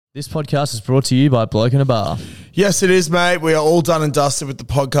This podcast is brought to you by Bloke in a Bar. Yes, it is, mate. We are all done and dusted with the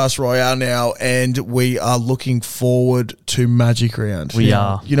podcast Royale now, and we are looking forward to Magic Round. We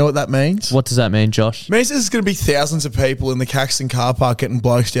are. You know what that means? What does that mean, Josh? It means there's going to be thousands of people in the Caxton car park getting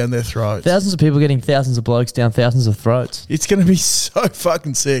blokes down their throats. Thousands of people getting thousands of blokes down thousands of throats. It's going to be so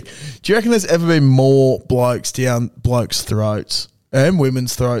fucking sick. Do you reckon there's ever been more blokes down blokes' throats? And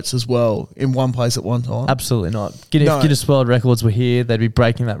women's throats as well in one place at one time? Absolutely not. If Guinness World Records were here, they'd be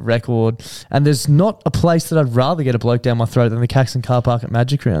breaking that record. And there's not a place that I'd rather get a bloke down my throat than the Caxton car park at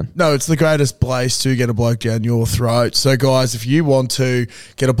Magic Round. No, it's the greatest place to get a bloke down your throat. So, guys, if you want to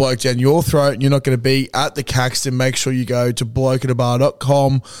get a bloke down your throat and you're not going to be at the Caxton, make sure you go to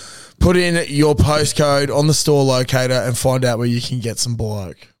blokeinabar.com, put in your postcode on the store locator and find out where you can get some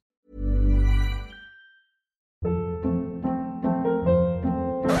bloke.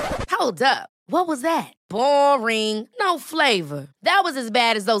 Hold up. What was that? Boring. No flavor. That was as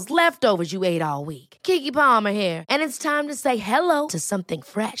bad as those leftovers you ate all week. Keke Palmer here, and it's time to say hello to something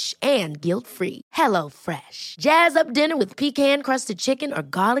fresh and guilt-free. Hello Fresh. Jazz up dinner with pecan-crusted chicken or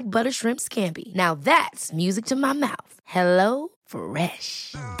garlic butter shrimp scampi. Now that's music to my mouth. Hello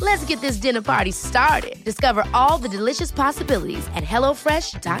Fresh. Let's get this dinner party started. Discover all the delicious possibilities at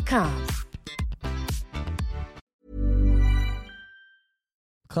hellofresh.com.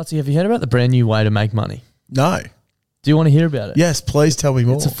 Clutzy, have you heard about the brand new way to make money? No. Do you want to hear about it? Yes, please tell me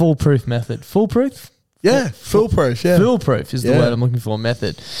more. It's a foolproof method. Foolproof? Yeah, foolproof, yeah. Foolproof is the word I'm looking for,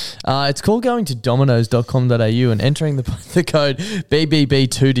 method. It's called going to dominoes.com.au and entering the code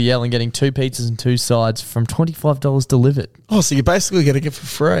BBB2DL and getting 2 pizzas and 2 sides from $25 delivered. Oh, so you're basically getting it for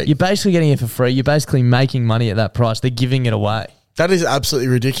free. You're basically getting it for free. You're basically making money at that price. They're giving it away. That is absolutely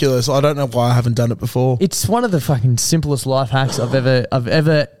ridiculous. I don't know why I haven't done it before. It's one of the fucking simplest life hacks I've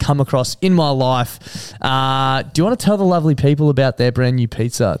ever come across in my life. Do you want to tell the lovely people about their brand new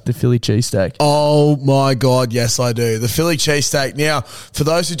pizza, the Philly cheesesteak? Oh my God, yes I do. The Philly cheesesteak. Now, for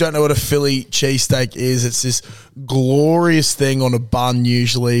those who don't know what a Philly cheesesteak is, it's this glorious thing on a bun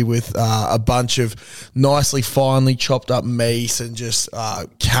usually with a bunch of nicely finely chopped up meat and just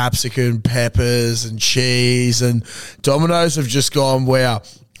capsicum, peppers and cheese. And Domino's have just gone, wow,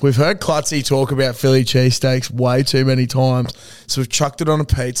 we've heard Clutzy talk about Philly cheesesteaks way too many times, so we've chucked it on a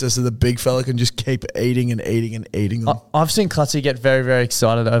pizza so the big fella can just keep eating and eating and eating them. I've seen Clutzy get very, very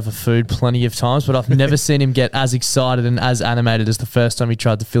excited over food plenty of times, but I've never seen him get as excited and as animated as the first time he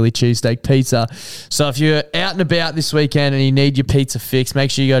tried the Philly cheesesteak pizza. So if you're out and about this weekend and you need your pizza fix, make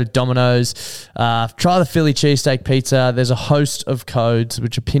sure you go to Domino's, try the Philly cheesesteak pizza. There's a host of codes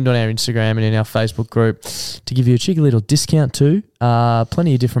which are pinned on our Instagram and in our Facebook group to give you a cheeky little discount too.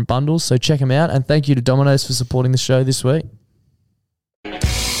 Plenty of different bundles, so check them out. And thank you to Domino's for supporting the show this week. Is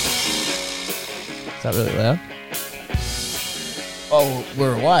that really loud? Oh,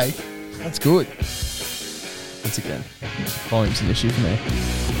 we're away. That's good. Once again, volume's an issue for me.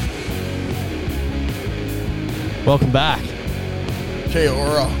 Welcome back. Kia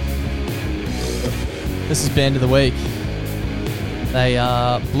ora. This is Band of the Week. They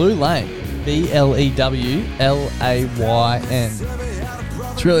are Blue Lane. BLEWLAYN.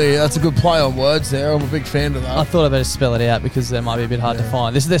 That's a good play on words there. I'm a big fan of that. I thought I better spell it out because it might be a bit hard to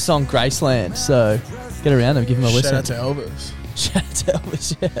find. This is their song Graceland, so get around them, give them a listen. Shout out to Elvis. Shout out to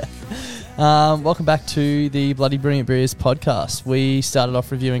Elvis, yeah. Welcome back to the Bloody Brilliant Beers podcast. We started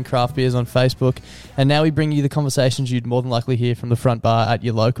off reviewing craft beers on Facebook, and now we bring you the conversations you'd more than likely hear from the front bar at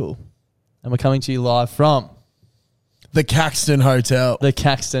your local. And we're coming to you live from the Caxton Hotel. The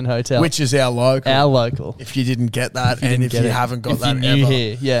Caxton Hotel. Which is our local. Our local. If you didn't get that, and if you haven't got that ever. If you're new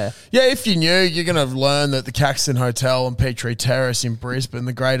here, yeah. Yeah, if you're new, you're going to learn that the Caxton Hotel on Petrie Terrace in Brisbane,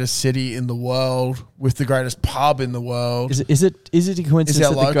 the greatest city in the world, with the greatest pub in the world. Is it a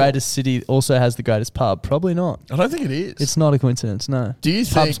coincidence that the greatest city also has the greatest pub? Probably not. I don't think it is. It's not a coincidence, no. Do you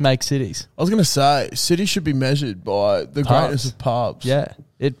think... Pubs make cities. I was going to say, cities should be measured by the greatness of pubs. Yeah.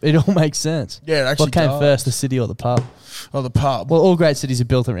 It all makes sense. Yeah, it actually What came first, the city or the pub? Oh, the pub. Well, all great cities are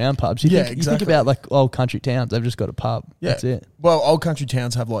built around pubs. You exactly. think about like old country towns, they've just got a pub. Yeah. That's it. Well, old country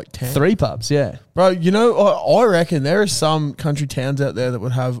towns have like 10. 3 pubs, yeah. Bro, you know, I reckon there are some country towns out there that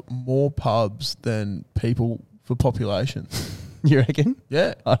would have more pubs than people for population. You reckon?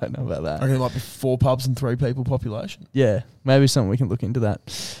 Yeah. I don't know about that. I reckon there might be 4 pubs and 3 people population. Yeah, maybe something we can look into that.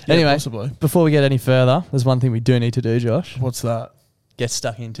 Yeah, anyway, possibly. Before we get any further, there's one thing we do need to do, Josh. What's that? Get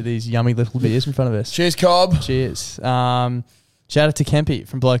stuck into these yummy little beers in front of us. Cheers, Cobb. Cheers. Shout out to Kempy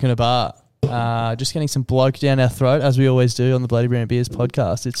from Bloke in a Bar. Just getting some bloke down our throat, as we always do on the Bloody Brilliant Beers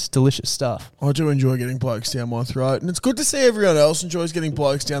podcast. It's delicious stuff. I do enjoy getting blokes down my throat, and it's good to see everyone else enjoys getting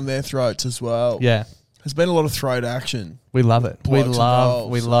blokes down their throats as well. Yeah. There's been a lot of throat action. We love it. We Blokes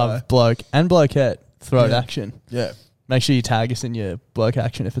love involved, so- bloke and blokeette throat Yeah. action. Yeah. Make sure you tag us in your bloke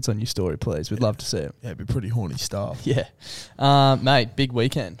action if it's on your story, please. We'd love to see it. Yeah, it'd be pretty horny stuff. Yeah. Mate, big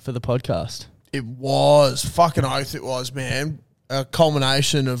weekend for the podcast. It was. Fucking oath it was, man. A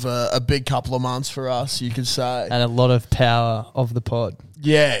culmination of a big couple of months for us, you could say. And a lot of power of the pod.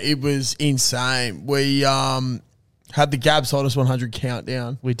 Yeah, it was insane. We had the Gabs Hottest 100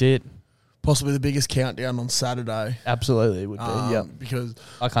 countdown. We did. Possibly the biggest countdown on Saturday. Absolutely, it would be. Yeah. Because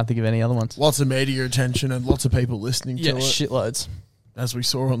I can't think of any other ones. lots of media attention and lots of people listening Yeah, to it, shitloads. as we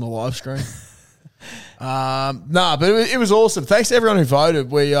saw on the live screen. But it was awesome. Thanks to everyone who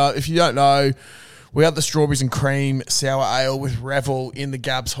voted. We, if you don't know, we had the strawberries and cream sour ale with Revel in the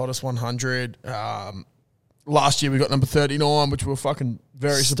Gabs Hottest 100. Last year we got number 39, which we were fucking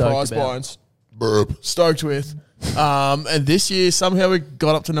very Stoked surprised about. by and stoked with. And this year somehow we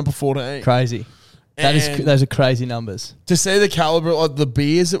got up to number 14. Crazy. And Those are crazy numbers. to see the caliber of the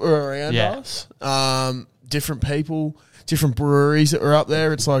beers that were around Yeah. us, different people, different breweries that were up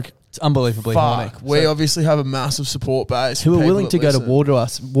there, it's like, It's unbelievably horny. fuck, we obviously have a massive support base. Who are people willing that to go to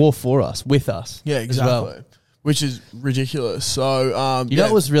listen. war for us, with us. Yeah, as exactly. well. Which is ridiculous. So, You know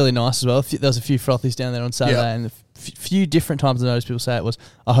what was really nice as well? There was a few frothies down there on Saturday, Yeah. and a few different times I noticed people say it was,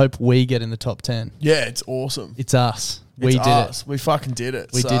 I hope we get in the top 10. yeah, it's awesome. It's us. We It's did us. it. We fucking did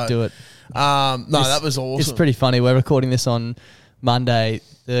it. We did do it. No, that was awesome. It's pretty funny. We're recording this on Monday.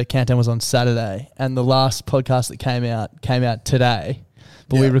 The countdown was on Saturday, and the last podcast that came out today,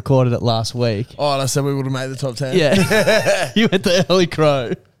 but we Yeah. recorded it last week. Oh, and I said we would have made the top 10. Yeah. You went the early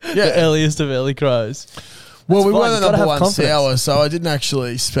crow. Yeah. The earliest of early crows. Well, we fine. were the You've gotta number have one confidence. sour, so I didn't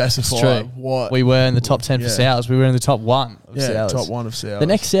actually It's specify true. what. We were in the top 10 for Yeah. sours. We were in the top 1 of yeah, sours. top one of sour. The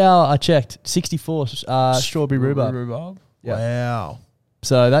next sour I checked, 64 strawberry rhubarb. Yeah. Wow.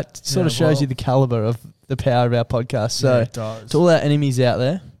 So that sort of Yeah, shows well- you the caliber of the power of our podcast. So Yeah, it does. to all our enemies out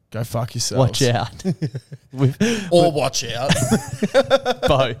there, Go fuck yourselves. watch out. We've Or watch out.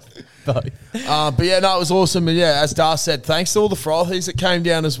 both. But yeah, no, it was awesome. And yeah, as Dar said, thanks to all the frothies that came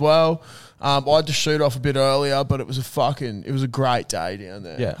down as well. I had to shoot off a bit earlier, but it was a great day down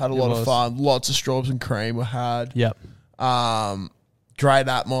there. Yeah, Had a it lot of was. fun. Lots of strawberries and cream were had. Yep. Great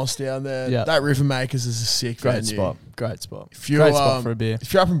atmos down there. Yeah. That River Makers is a sick Great venue. spot. Great spot. If you're, Great spot for a beer.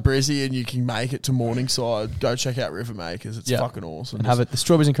 If you're up in Brizzy and you can make it to Morningside, go check out River Makers. It's Yeah. fucking awesome. And have it the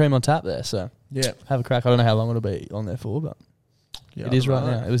strawberries and cream on tap there. So Yeah. have a crack. I don't know how long it'll be on there for, but Yeah, it I is don't right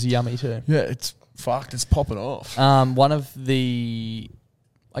know. now. It was yummy too. Yeah, it's fucked. It's popping off. One of the,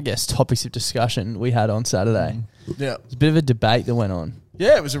 I guess, topics of discussion we had on Saturday. Yeah. There's a bit of a debate that went on.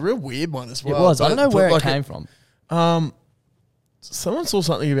 Yeah, it was a real weird one as well. It was. I don't know But where it like came from. Someone saw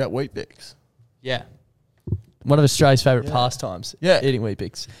something about Wheat Bix. Yeah. One of Australia's favourite pastimes. Yeah. Eating Wheat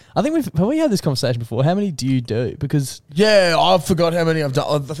Bix. I think have we had this conversation before? How many do you do? Because Yeah, I forgot how many I've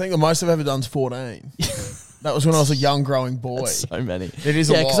done. I think the most I've ever done is 14. That was when I was a young growing boy. that's so many. It is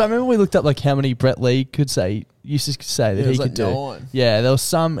a Yeah, because I lot. remember we looked up like how many Brett Lee could say. Used to say that Yeah, it he was could like do. 9. Yeah, there was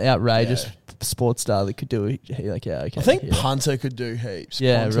some outrageous Yeah. sports star that could do it. He like, yeah, okay. I think yeah. Punter could do heaps.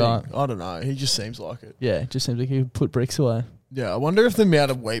 Yeah, Ponting. right. I don't know. He just seems like it. Yeah, it just seems like he could put bricks away. Yeah, I wonder if the amount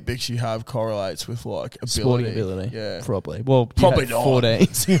of Wheat Bix you have correlates with like ability. Sporting ability. Yeah. Probably. Well, Probably you had not.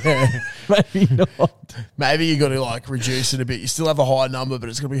 14s. Yeah. Maybe not. Maybe you got to like reduce it a bit. You still have a high number, but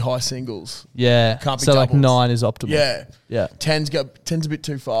it's going to be high singles. Yeah. Can't be so like doubles. 9 is optimal. Yeah. Yeah. 10's a bit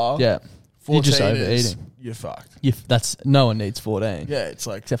too far. Yeah. 14 You're just is- overeating. You're fucked. That's no one needs 14. Yeah, it's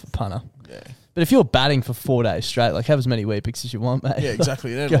like Except for punter. yeah. But if you're batting for 4 days straight, like have as many Wheat Bix as you want, mate. Yeah,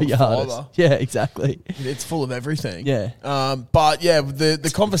 exactly. They Go don't your want hardest. fibre. Yeah, exactly. It's full of everything. Yeah. But yeah,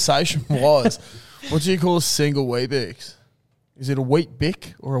 the conversation was, what do you call a single Wheat Bix? Is it a Wheat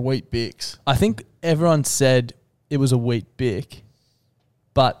Bic or a Wheat Bix? I think everyone said it was a Wheat Bic,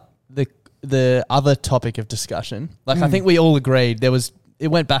 but the other topic of discussion, like I think we all agreed it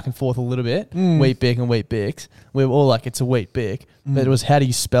went back and forth a little bit, Wheat Bic and Wheat Bix. We were all like, it's a Wheat Bic, but it was how do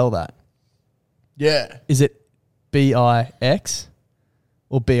you spell that? Yeah. Is it BIX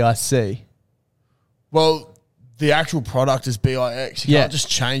or BIC? Well, the actual product is BIX. You Yeah. can't just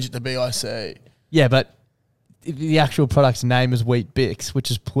change it to BIC. Yeah, but the actual product's name is Wheat Bix,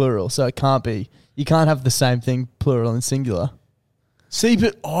 which is plural, so it can't be. You can't have the same thing plural and singular. See,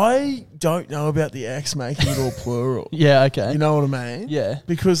 but I don't know about the X making it all plural. Yeah, okay. You know what I mean? Yeah.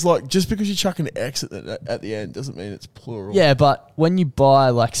 Because like just because you chuck an X at the end doesn't mean it's plural. Yeah, but when you buy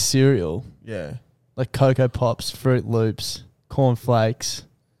like cereal, Yeah. like Cocoa Pops, Fruit Loops, Corn Flakes,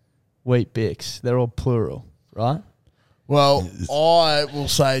 Wheat Bix, they're all plural, right? Well, I will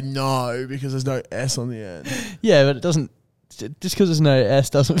say no because there's no S on the end. Yeah, but it doesn't Just because there's no S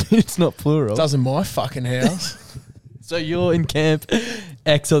doesn't mean it's not plural. Does in my fucking house. So you're in camp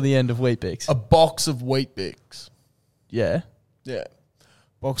X on the end of Wheat Bix. A box of Wheat Bix. Yeah. Yeah.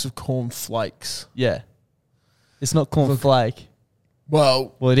 Box of corn flakes. Yeah. It's not cornflake.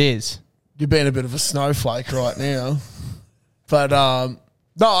 Well, Well, it is. you're being a bit of a snowflake right now. But, no,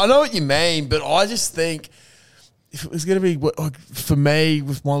 I know what you mean, but I just think if it was going to be, like, for me,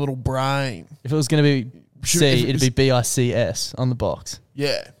 with my little brain, If it was going to be Should- C, if it it'd was- be BICS on the box.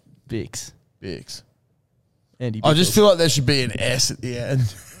 yeah, Bix. Bix. Andy I just Bickles. feel like there should be an S at the end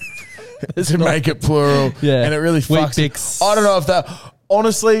There's to not- make it plural. Yeah. And it really Wheat fucks it. Bix. I don't know if that,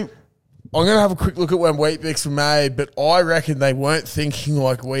 honestly, I'm going to have a quick look at when Wheat Bix were made, but I reckon they weren't thinking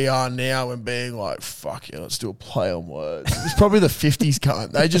like we are now and being like, fuck yeah, let's do a play on words. It's probably the 50s,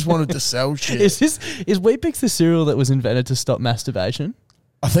 cunt. They just wanted to sell shit. Is Wheat Bix the cereal that was invented to stop masturbation?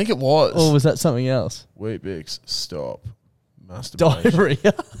 I think it was. Or was that something else? Wheat Bix, stop. Masturbation.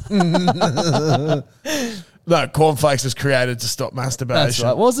 Diarrhea. No, cornflakes was created to stop masturbation. That's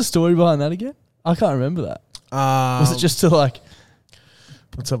right. What was the story behind that again? I can't remember that. Was it just to like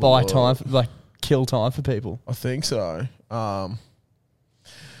let's have a buy look. time, for, like kill time for people? I think so.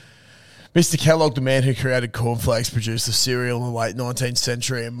 Mr. Kellogg, the man who created cornflakes, produced the cereal in the late 19th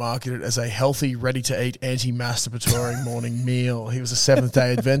century and marketed it as a healthy, ready-to-eat, anti-masturbatory morning meal. He was a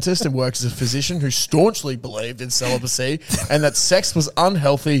Seventh-day Adventist and worked as a physician who staunchly believed in celibacy and that sex was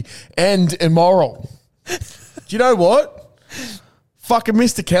unhealthy and immoral. Do you know what? Fucking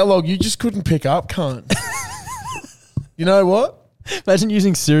Mr. Kellogg, you just couldn't pick up, cunt. You know what? Imagine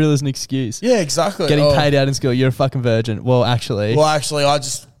using cereal as an excuse. Yeah, exactly. Getting Oh. paid out in school, you're a fucking virgin. Well, actually, Well, actually, I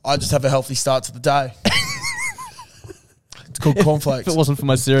just have a healthy start to the day. It's called cornflakes. if it wasn't for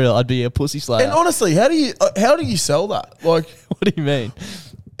my cereal, I'd be a pussy slayer. And honestly, how do you sell that? Like, What do you mean?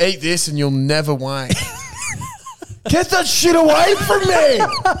 eat this and you'll never wank. Get that shit away from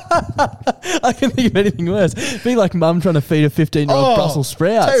me! I can think of anything worse. Be like mum trying to feed a 15-year-old Brussels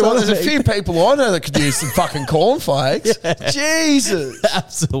sprout. Tell you what, there's a few people I know that could use some fucking cornflakes. Jesus.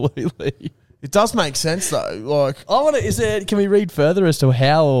 Absolutely. It does make sense though. Like, I want to. Can we read further as to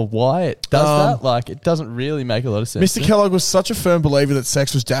how or why it does that? Like, it doesn't really make a lot of sense. Mr. Kellogg was such a firm believer that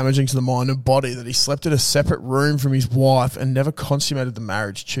sex was damaging to the mind and body that he slept in a separate room from his wife and never consummated the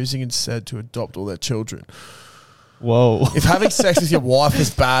marriage, choosing instead to adopt all their children. Whoa. If having sex with your wife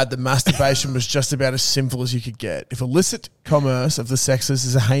was bad, then masturbation was just about as sinful as you could get. If illicit commerce of the sexes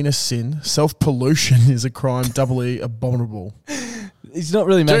is a heinous sin, self-pollution is a crime doubly abominable. He's not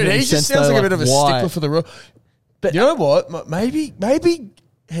really making Dude, any he sense. just sounds though, like a bit of a why. stickler for the rule. But- You know what? Maybe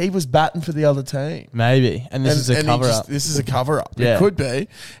he was batting for the other team. Maybe. And this is a he cover-up. This is a cover-up. Yeah. It could be.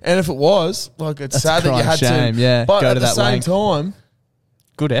 And if it was, like, it's That's sad a that you crying had shame, to. yeah, But go at to the that same length. time,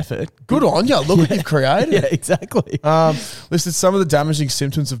 Good effort. good on you. Look what you've created. Yeah, exactly. Listed some of the damaging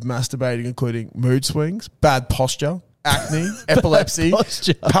symptoms of masturbating, including mood swings, bad posture, acne, epilepsy,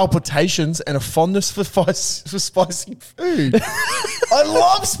 posture. palpitations, and a fondness for spicy food. I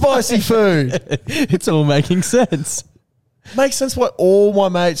love spicy food. It's all making sense. Makes sense why all my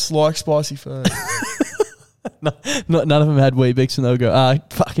mates like spicy food. None of them had Weet-Bix and they'll go,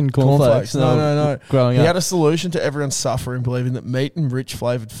 fucking cornflakes. No. Growing He up. had a solution to everyone's suffering, believing that meat and rich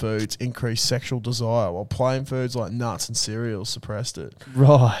flavoured foods increase sexual desire, while plain foods like nuts and cereals suppressed it.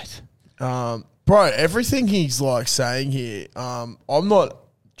 Right. Bro, everything he's like saying here, I'm not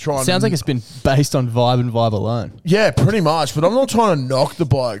trying Sounds to... like it's been based on vibe and vibe alone. Yeah, pretty much. But I'm not trying to knock the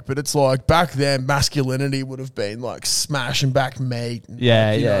bloke. But it's like back then, masculinity would have been like smashing back meat. And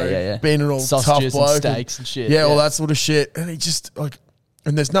Yeah, like, you know, yeah. being an all Sausages tough and bloke. steaks and shit. Yeah, all that sort of shit. And he just like...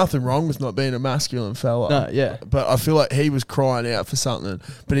 And there's nothing wrong with not being a masculine fella. No, yeah. But I feel like he was crying out for something.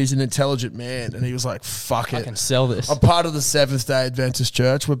 But he's an intelligent man. And he was like, fuck I it. can sell this. I'm part of the Seventh-day Adventist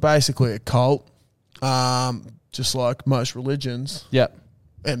Church. We're basically a cult. Just like most religions. Yep.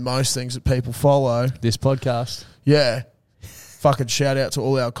 And most things that people follow. This podcast. Yeah. Fucking shout out to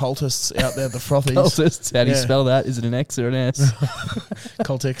all our cultists out there, the frothies. Cultists. How do you Yeah. spell that? Is it an X or an S?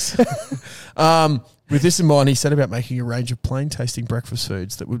 Cultics. With this in mind, he set about making a range of plain tasting breakfast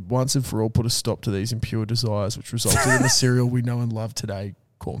foods that would once and for all put a stop to these impure desires, which resulted in the cereal we know and love today,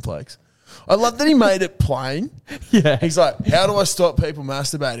 cornflakes. I love that he made it plain. Yeah. He's like, how do I stop people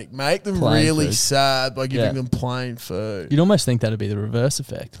masturbating? Make them Plain really food. sad by giving Yeah. them plain food. You'd almost think that'd be the reverse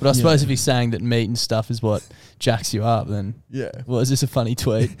effect. But I suppose if he's saying that meat and stuff is what jacks you up, then Yeah. well, is this a funny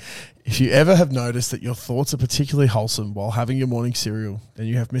tweet? If you ever have noticed that your thoughts are particularly wholesome while having your morning cereal, then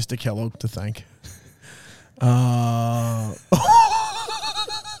you have Mr. Kellogg to thank.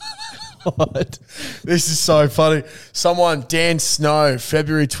 God. This is so funny. Someone, Dan Snow,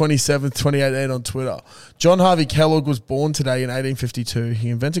 February 27th, 2018 on Twitter. John Harvey Kellogg was born today in 1852. He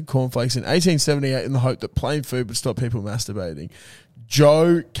invented cornflakes in 1878 in the hope that plain food would stop people masturbating.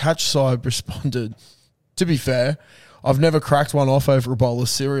 Joe Catchside responded, to be fair, I've never cracked one off over a bowl of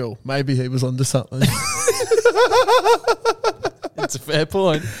cereal. Maybe he was onto something. It's a fair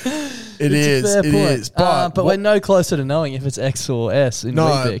point. It is. But we're no closer to knowing if it's X or S in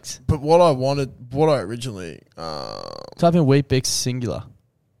Weet-Bix. But what I originally... Type in Weet-Bix singular.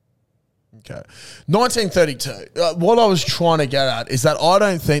 Okay. 1932. What I was trying to get at is that I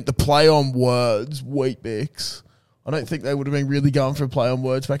don't think the play on words, Weet-Bix, I don't think they would have been really going for a play on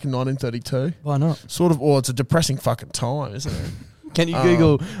words back in 1932. Why not? Sort of, it's a depressing fucking time, isn't it? Can you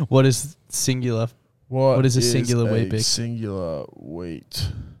Google what is singular? What is a singular Weet-Bix? Singular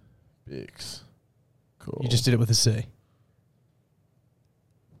Weet-Bix. Cool. You just did it with a C.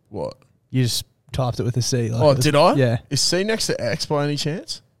 What? You just typed it with a C. Like Did I? Yeah. Is C next to X by any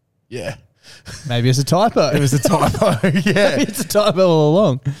chance? Yeah. Maybe it's a typo. It was a typo, yeah. Maybe it's a typo all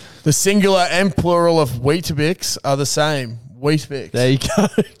along. The singular and plural of Weet-Bix are the same. Weet-Bix. There you go.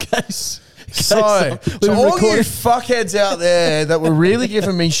 Case. So all you fuckheads out there that were really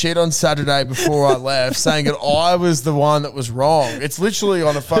giving me shit on Saturday before I left, saying that I was the one that was wrong. It's literally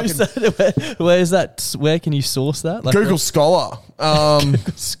on a fucking Where is that? Where can you source that? Like Google Scholar.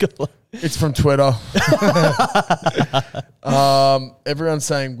 Google Scholar. It's from Twitter. Everyone's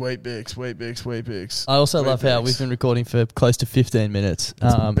saying Weet-Bix, Weet-Bix, Weet-Bix. I also love how we've been recording for close to 15 minutes,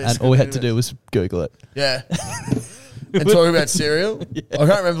 and all we had to do was Google it. Yeah. And talking about cereal. Yeah. I can't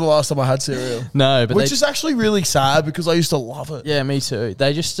remember the last time I had cereal. No, but which is actually really sad because I used to love it. Yeah, me too.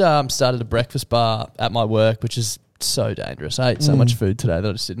 They just started a breakfast bar at my work, which is so dangerous. I ate so much food today that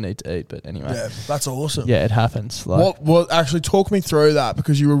I just didn't need to eat. But anyway, yeah, that's awesome. Yeah, it happens. Like, what actually talk me through that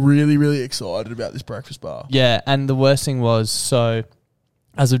because you were really, really excited about this breakfast bar. Yeah, and the worst thing was, so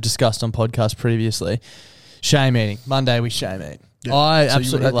as we've discussed on podcast previously, shame eating. Monday we shame eat. Yeah. I so absolutely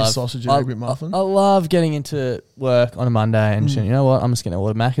you would have love your sausage and egg McMuffin. I love getting into work on a Monday and you know what, I'm just going to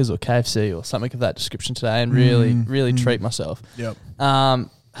order Macca's or KFC or something of that description today and really treat myself. Yep.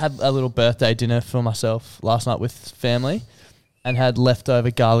 Had a little birthday dinner for myself last night with family and had leftover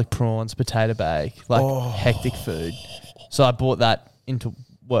garlic prawns, potato bake, hectic food. So I brought that into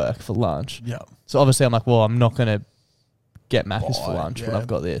work for lunch. Yeah. So obviously I'm like, well, I'm not going to get Macca's for lunch when I've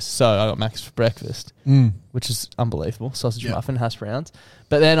got this. So I got Macca's for breakfast, which is unbelievable. Sausage muffin, hash browns.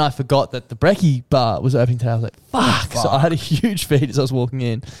 But then I forgot that the brekkie bar was opening today. I was like, fuck. So I had a huge feed as I was walking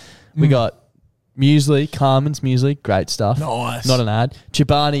in. We got muesli, Carmen's muesli, great stuff. Nice. Not an ad.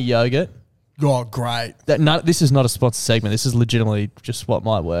 Chobani yogurt. Oh, great. This is not a sponsored segment. This is legitimately just what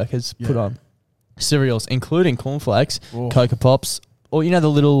my work has put on. Cereals, including cornflakes, Cocoa Pops, or, you know, the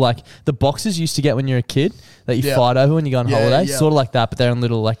little, like, the boxes you used to get when you're a kid that you fight over when you go on holiday? Yeah. Sort of like that, but they're in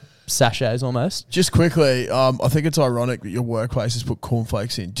little, like, sachets almost. Just quickly, I think it's ironic that your workplace has put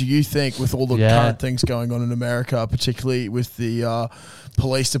cornflakes in. Do you think with all the current things going on in America, particularly with the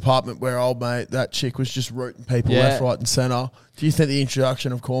police department where old mate, that chick was just rooting people left, right and centre, do you think the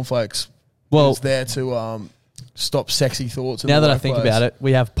introduction of cornflakes was there to stop sexy thoughts in now the that workplace? I think about it,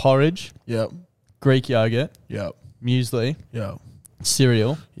 we have porridge, Greek yogurt, muesli,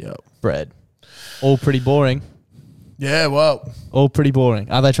 cereal, bread. All pretty boring. Yeah, well. All pretty boring.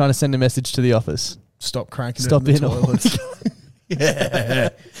 Are they trying to send a message to the office? Stop cranking Stop it in the being toilets. Yeah.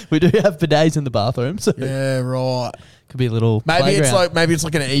 We do have bidets in the bathroom, so yeah, right. Could be a little maybe playground. it's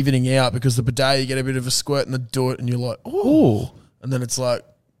like an evening out because the bidet you get a bit of a squirt and the do it and you're like, ooh. And then it's like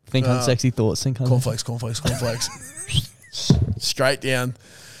think on sexy thoughts, think on cornflakes. Straight down.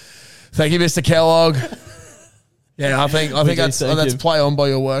 Thank you, Mr. Kellogg. Yeah, I think that's play on by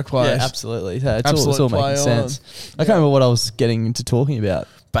your workplace. Yeah, absolutely. Yeah, it's all making sense. I can't remember what I was getting into talking about.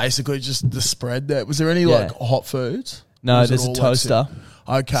 Basically, just the spread there. Was there any like hot foods? No, there's a toaster.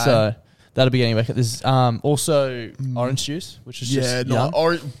 Okay. So that'll be getting back at this. Also, orange juice, which is just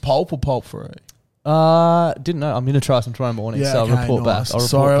pulp or pulp free. Didn't know. I'm going to try some tomorrow morning, so I'll report back.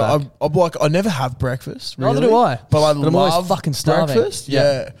 I'm like, I never have breakfast. Really. Neither do I. But I'm always fucking starving. Breakfast.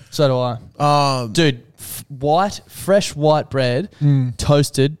 Yeah. So do I. Dude, fresh white bread,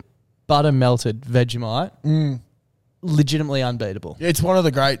 toasted, butter melted, Vegemite. Legitimately unbeatable. It's one of the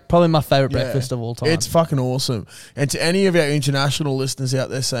great... Probably my favourite breakfast of all time. It's fucking awesome. And to any of our international listeners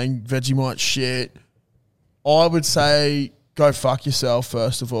out there saying Vegemite shit, I would say go fuck yourself,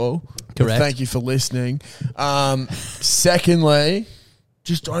 first of all. Correct. Thank you for listening. Secondly,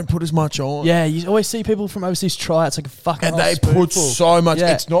 just don't put as much on. Yeah, you always see people from overseas try it. It's like a fucking and they put so much.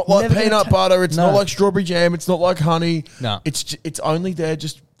 Yeah. It's not like peanut butter. It's not like strawberry jam. It's not like honey. No. It's only there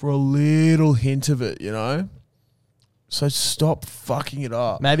just for a little hint of it, you know? So stop fucking it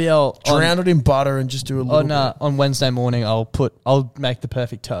up. Maybe I'll Drown it in butter and just do a little bit. on Wednesday morning. I'll make the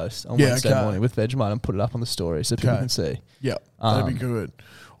perfect toast on Wednesday morning with Vegemite and put it up on the story so people can see. Yeah, that'd be good.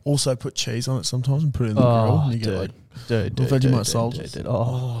 Also put cheese on it sometimes and put it in the grill. And you get like Vegemite soldiers.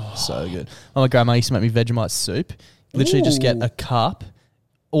 Oh, so good. My grandma used to make me Vegemite soup. Literally just get a cup.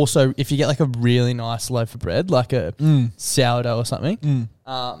 Also, if you get like a really nice loaf of bread, like a sourdough or something,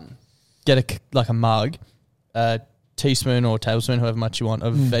 get a mug, teaspoon or tablespoon, however much you want,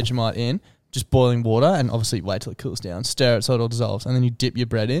 of Vegemite in, just boiling water, and obviously wait till it cools down. Stir it so it all dissolves, and then you dip your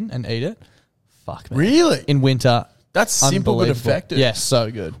bread in and eat it. Fuck, man. Really? In winter. That's simple but effective. Yeah, so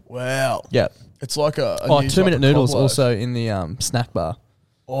good. Wow. Yep. It's like a 2-minute noodles also in the snack bar.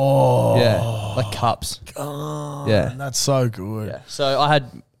 Oh. Yeah, like cups. Oh, yeah. That's so good. Yeah. So I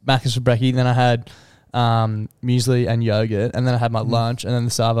had Macca's for brekkie, then I had muesli and yogurt, and then I had my lunch, and then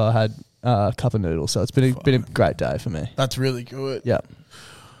the Savo I had a cup of noodles. So it's been a great day for me. That's really good. Yeah.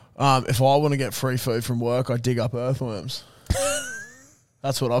 If I want to get free food from work, I dig up earthworms.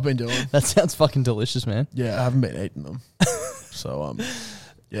 That's what I've been doing. That sounds fucking delicious, man. Yeah, I haven't been eating them. So,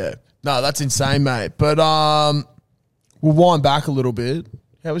 yeah. No, that's insane, mate. But we'll wind back a little bit.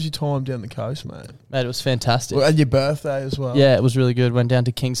 How was your time down the coast, mate? Mate, it was fantastic. And your birthday as well? Yeah, it was really good. Went down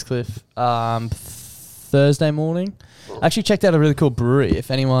to Kingscliff Thursday morning. Actually checked out a really cool brewery.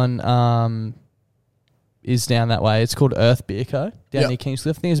 If anyone is down that way, it's called Earth Beer Co. down near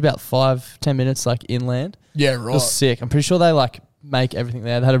Kingscliff. I think it's about 5-10 minutes like inland. Yeah, right. It was sick. I'm pretty sure they like make everything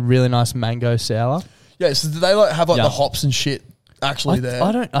there. They had a really nice mango sour. Yeah, so do they like have like the hops and shit actually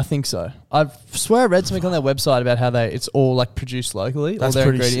there? I think so. I swear I read something on their website about how it's all like produced locally, That's all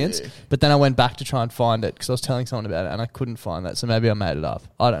their pretty ingredients. sick. But then I went back to try and find it because I was telling someone about it and I couldn't find that. So maybe I made it up.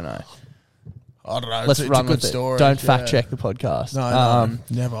 I don't know. I don't know. Let's it's run a good with story. it. Don't fact check the podcast. No,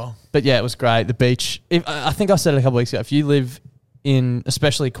 never. But yeah, it was great. The beach. I think I said it a couple of weeks ago. If you live in,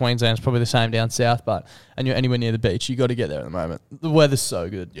 especially Queensland, it's probably the same down south, and you're anywhere near the beach, you got to get there at the moment. The weather's so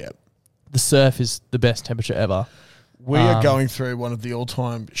good. Yeah. The surf is the best temperature ever. We are going through one of the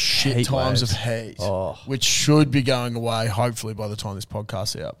all-time shit heat times waves. of heat, Oh. which should be going away, hopefully, by the time this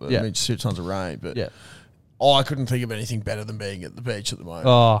podcast's out. But I mean, shit tons of rain. But I couldn't think of anything better than being at the beach at the moment.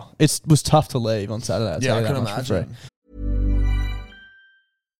 Oh, it was tough to leave on Saturday. I can imagine.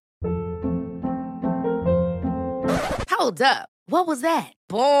 Hold up. What was that?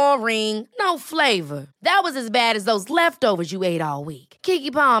 Boring. No flavor. That was as bad as those leftovers you ate all week.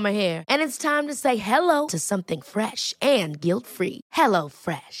 Keke Palmer here, and it's time to say hello to something fresh and guilt-free. Hello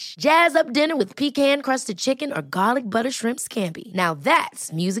Fresh. Jazz up dinner with pecan-crusted chicken or garlic butter shrimp scampi. Now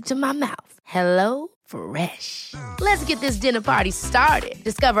that's music to my mouth. Hello Fresh. Let's get this dinner party started.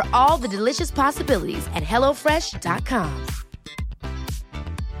 Discover all the delicious possibilities at hellofresh.com.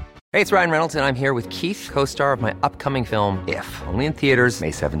 Hey, it's Ryan Reynolds, and I'm here with Keith, co-star of my upcoming film, If, only in theaters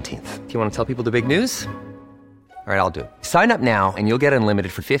May 17th. Do you want to tell people the big news? All right, I'll do it. Sign up now and you'll get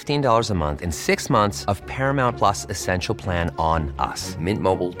unlimited for $15 a month and 6 months of Paramount Plus Essential Plan on us.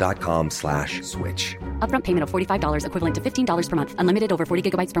 MintMobile.com/switch. Upfront payment of $45 equivalent to $15 per month. Unlimited over 40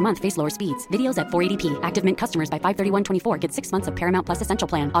 gigabytes per month. Face lower speeds. Videos at 480p. Active Mint customers by 531.24 get 6 months of Paramount Plus Essential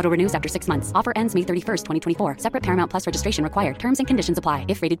Plan. Auto renews after 6 months. Offer ends May 31st, 2024. Separate Paramount Plus registration required. Terms and conditions apply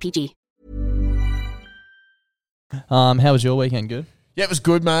if rated PG. How was your weekend? Good? Yeah, it was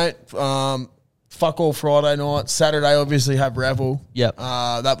good, mate. Fuck all Friday night. Saturday, obviously, have Revel. Yep.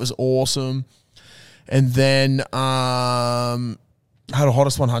 That was awesome. And then had a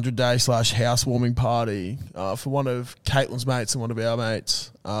Hottest 100 day / housewarming party for one of Caitlin's mates and one of our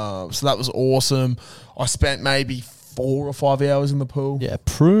mates. So that was awesome. I spent maybe 4 or 5 hours in the pool. Yeah,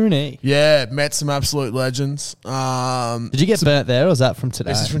 pruny. Yeah, met some absolute legends. Did you get burnt there or was that from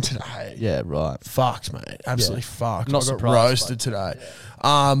today? This is from today. Yeah, right. Fucked, mate. Absolutely fucked. Not I got surprised, roasted today.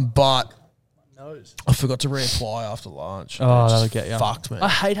 But I forgot to reapply after lunch. Oh, that'll get you. Fucked, man. I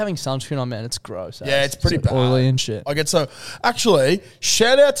hate having sunscreen on, man. It's gross. Yeah, it's pretty bad. Oily and shit. I get so. Actually,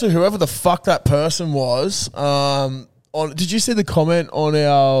 shout out to whoever the fuck that person was. Did you see the comment on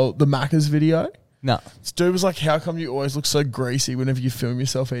the Macca's video? No. This dude was like, "How come you always look so greasy whenever you film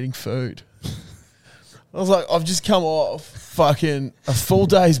yourself eating food?" I was like, "I've just come off fucking a full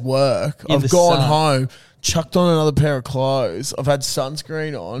day's work. In I've the gone sun. home, chucked on another pair of clothes. I've had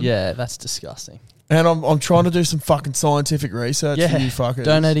sunscreen on. Yeah, that's disgusting. And I'm trying to do some fucking scientific research for you fuckers.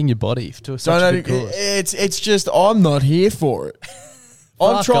 Donating your body to such a good cause. It's just I'm not here for it.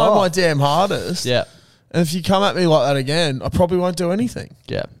 I'm Fuck trying off. my damn hardest. Yeah. And if you come at me like that again, I probably won't do anything.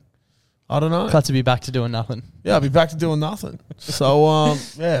 Yeah. I don't know. Clutz will be back to doing nothing. Yeah, I'll be back to doing nothing. So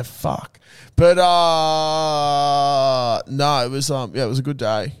yeah, fuck. But no, it was it was a good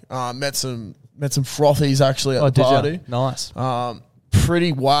day. Met some frothies actually at the party. You? Nice.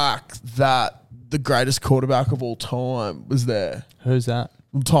 Pretty whack that the greatest quarterback of all time was there. Who's that?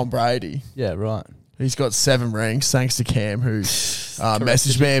 Tom Brady. Yeah, right. He's got 7 rings, thanks to Cam, who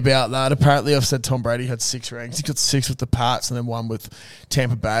messaged me about that. Apparently, I've said Tom Brady had 6 rings. He got 6 with the Pats and then 1 with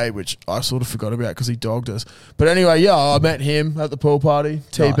Tampa Bay, which I sort of forgot about because he dogged us. But anyway, yeah, I met him at the pool party,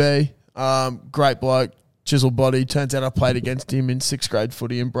 TB. Nice. Great bloke, chiseled body. Turns out I played against him in 6th grade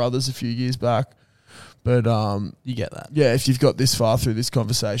footy in Brothers a few years back. But you get that. Yeah, if you've got this far through this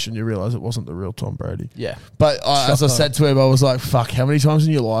conversation, you realise it wasn't the real Tom Brady. Yeah. But as I said to him, I was like, fuck, how many times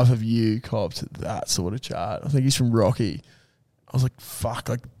in your life have you copped that sort of chat? I think he's from Rocky. I was like, fuck,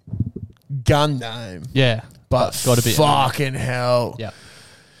 like, gun name. Yeah. But gotta be fucking hell. Yeah.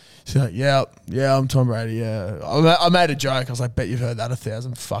 She's like, yeah, I'm Tom Brady, yeah. I made a joke. I was like, bet you've heard that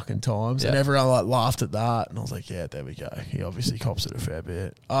 1,000 fucking times. Yeah. And everyone like laughed at that. And I was like, yeah, there we go. He obviously cops it a fair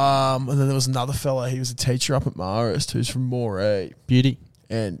bit. And then there was another fella. He was a teacher up at Marist who's from Moree. Beauty.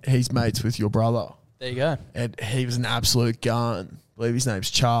 And he's mates with your brother. There you go. And he was an absolute gun. I believe his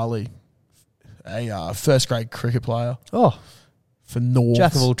name's Charlie. A first grade cricket player. Oh. For North.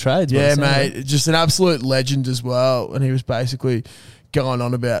 Jack of all trades. Yeah, mate. Just an absolute legend as well. And he was basically going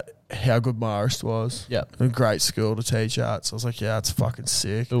on about how good Marist was. Yep. A great school to teach at. So I was like, yeah, it's fucking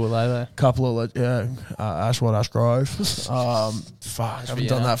sick. Who were they there? Couple of, Ashgrove. Fuck, I haven't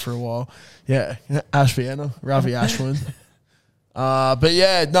done that for a while. Yeah, Ash Vienna, Ravi Ashwin. But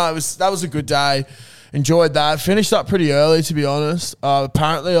yeah, no, that was a good day. Enjoyed that. Finished up pretty early, to be honest.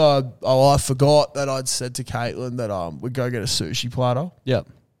 Apparently, I forgot that I'd said to Caitlin that we'd go get a sushi platter. Yep.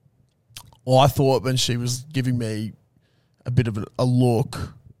 Well, I thought when she was giving me a bit of a look,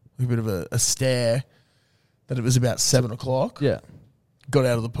 a bit of a stare, that it was about 7 o'clock. Yeah. Got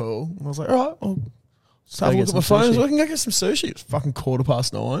out of the pool. And I was like, all right, I'll just have a Go look get at my some phone. sushi. So I can go get some sushi. It was fucking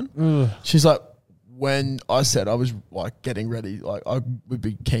 9:15. Ugh. She's like, when I said I was like getting ready, like I would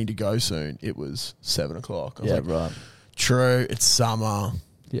be keen to go soon, it was 7 o'clock. I was like, right. true, it's summer.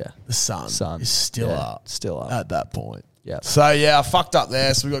 Yeah. The sun is still up. Still up. At that point. Yeah. So yeah, I fucked up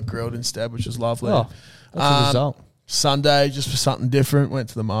there. So we got grilled instead, which was lovely. Oh, that's a result. Sunday, just for something different, went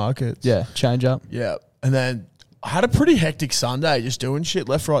to the markets. Yeah. Change up. Yeah. And then I had a pretty hectic Sunday just doing shit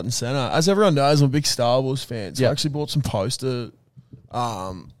left, right, and centre. As everyone knows, I'm a big Star Wars fan. So I actually bought some poster.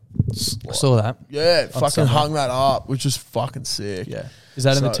 I saw that. Yeah, fucking Sunday. hung that up, which is fucking sick. Yeah. Is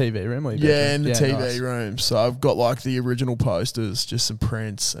that in the So- TV room? Or Yeah, in the TV nice. room. So I've got like the original posters, just some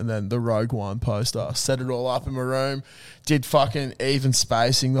prints, and then the Rogue One poster. Set it all up in my room. Did fucking even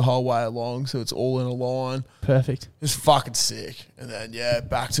spacing the whole way along, so it's all in a line. Perfect. It's fucking sick. And then, yeah,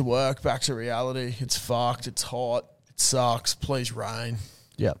 back to work, back to reality. It's fucked. It's hot. It sucks. Please rain.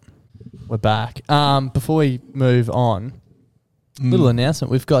 Yep. We're back. Before we move on, little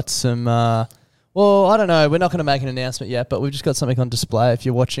announcement. We've got some, well, I don't know. We're not going to make an announcement yet, but we've just got something on display if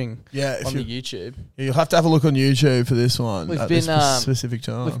you're watching on the YouTube. You'll have to have a look on YouTube for this one We've at been, this specific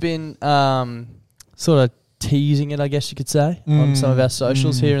time. We've been sort of teasing it, I guess you could say, on some of our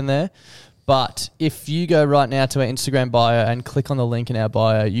socials here and there. But if you go right now to our Instagram bio and click on the link in our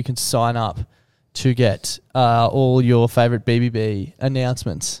bio, you can sign up to get all your favourite BBB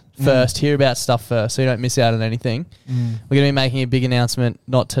announcements first, hear about stuff first so you don't miss out on anything. We're going to be making a big announcement,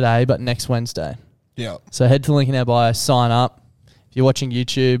 not today, but next Wednesday. Yeah. So head to the link in our bio, sign up. If you're watching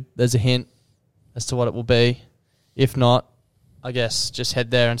YouTube, there's a hint as to what it will be. If not, I guess just head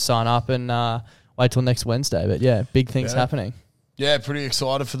there and sign up and wait till next Wednesday. But yeah, big things happening. Yeah, pretty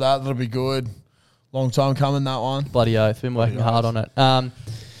excited for that. That'll be good. Long time coming, that one. Bloody oath. Been working hard on it.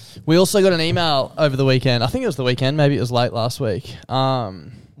 We also got an email over the weekend. I think it was the weekend. Maybe it was late last week.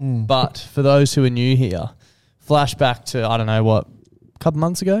 But for those who are new here, flashback to, I don't know what, a couple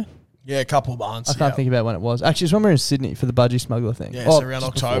months ago? Yeah, a couple of months. I can't think about when it was. Actually, it's when we were in Sydney for the Budgie Smuggler thing. Yeah, so around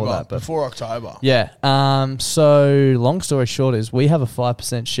just before October. that, but- Before October. Yeah. So long story short is we have a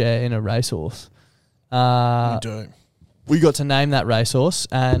 5% share in a racehorse. We do. We got to name that racehorse,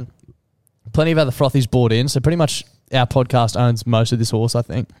 and plenty of other frothies bought in. So pretty much our podcast owns most of this horse, I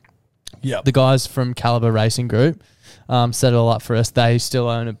think. Yeah. The guys from Caliber Racing Group set it all up for us. They still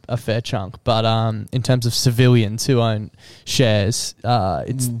own a fair chunk. But in terms of civilians who own shares,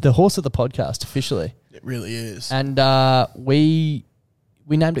 it's the horse of the podcast officially. It really is. And we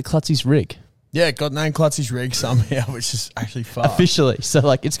named it Clutzy's Rig. Yeah, it got named Clutzy's Rig somehow, which is actually fun. Officially. So,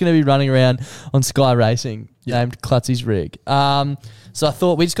 like, it's going to be running around on Sky Racing, named Clutzy's Rig. So I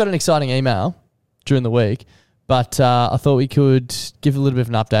thought we just got an exciting email during the week, But I thought we could give a little bit of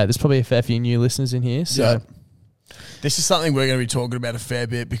an update. There's probably a fair few new listeners in here. So this is something we're going to be talking about a fair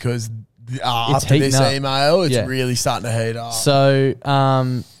bit because after heating this up. email, it's Yeah. really starting to heat up. So,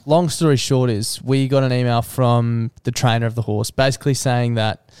 long story short is we got an email from the trainer of the horse basically saying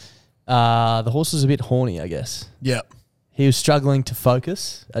that the horse was a bit horny, I guess. Yep. He was struggling to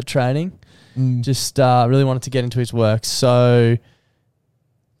focus at training, just really wanted to get into his work. So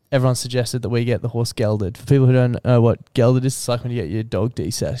everyone suggested that we get the horse gelded. For people who don't know what gelded is, it's like when you get your dog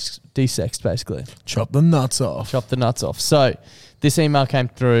desexed basically. Chop the nuts off. Chop the nuts off. So this email came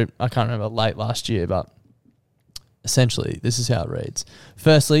through, I can't remember, late last year, but essentially this is how it reads.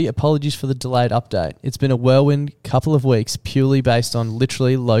 Firstly, apologies for the delayed update. It's been a whirlwind couple of weeks purely based on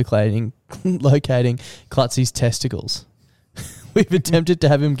literally locating Klutzy's testicles. We've attempted to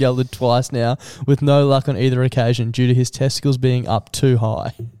have him gelded twice now with no luck on either occasion due to his testicles being up too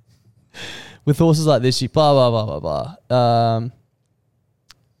high. With horses like this, you blah, blah, blah, blah, blah.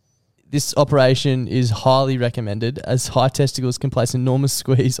 This operation is highly recommended as high testicles can place enormous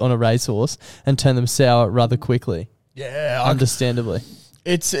squeeze on a racehorse and turn them sour rather quickly. Yeah. Understandably.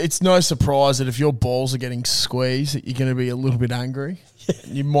 It's no surprise that if your balls are getting squeezed, that you're going to be a little bit angry.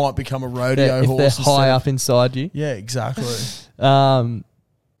 You might become a rodeo If horse. they're high up inside you. Yeah, exactly.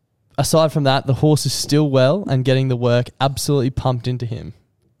 Aside from that, the horse is still well and getting the work absolutely pumped into him.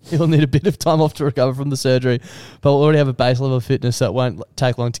 He'll need a bit of time off to recover from the surgery, but we'll already have a base level of fitness, so it won't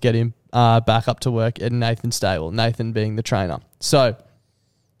take long to get him back up to work at Nathan's stable, Nathan being the trainer. So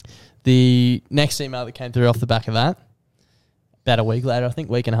the next email that came through off the back of that, about a week later, I think,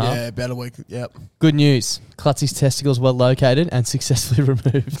 week and a half. Yeah, about a week. Yep. Good news. Klutzy's testicles were located and successfully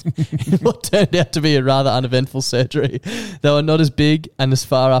removed in what turned out to be a rather uneventful surgery. They were not as big and as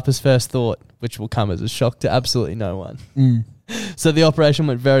far up as first thought, which will come as a shock to absolutely no one. So the operation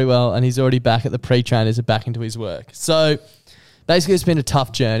went very well and he's already back at the pre-trainers and back into his work. So basically it's been a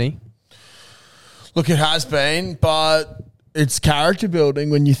tough journey. Look, it has been, but it's character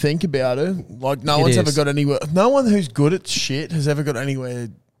building when you think about it. Like, no one's ever got anywhere. No one who's good at shit has ever got anywhere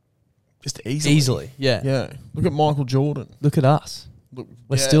just easily. Easily, yeah. Yeah. Look at Michael Jordan. Look at us. Look,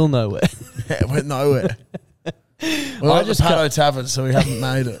 We're still nowhere. Yeah, we're nowhere. We're like the Pato Tavern, so we haven't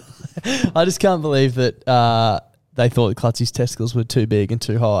made it. I just can't believe that they thought Klutzy's testicles were too big and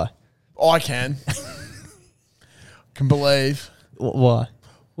too high. I can. Can believe. Why?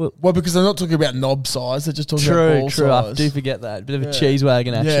 Well, because they're not talking about knob size. They're just talking about ball True. size. I do forget that. Bit of a cheese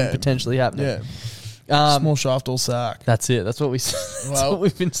wagon action Yeah. potentially happening. Yeah. Small shaft, all sack. That's it. That's what that's Well- what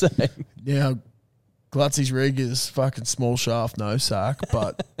we've been saying. Yeah. Glutzy's rig is fucking small shaft, no sack,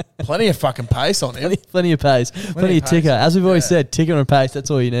 but plenty of fucking pace on him. Plenty of pace. Plenty of of ticker. pace. As we've always said, ticker and pace,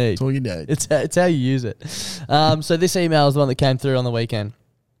 that's all you need. That's all you need. It's how you use it. So this email is the one that came through on the weekend.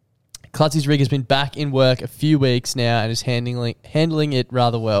 Klutzy's rig has been back in work a few weeks now and is handling it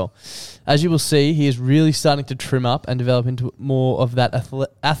rather well. As you will see, he is really starting to trim up and develop into more of that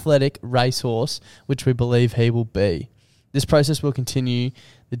athletic racehorse, which we believe he will be. This process will continue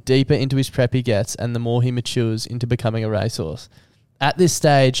the deeper into his prep he gets and the more he matures into becoming a racehorse. At this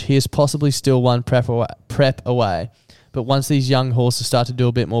stage, he is possibly still one prep away, but once these young horses start to do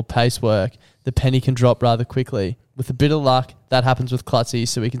a bit more pace work, the penny can drop rather quickly. With a bit of luck, that happens with Klutzy,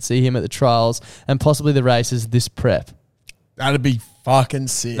 so we can see him at the trials and possibly the races this prep. That'd be fucking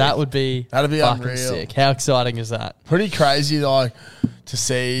sick. That'd be fucking unreal. Sick. How exciting is that? Pretty crazy, like, to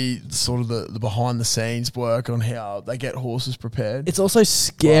see sort of the behind the scenes work on how they get horses prepared. It's also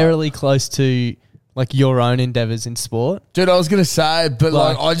scarily close to like your own endeavours in sport. Dude, I was going to say, but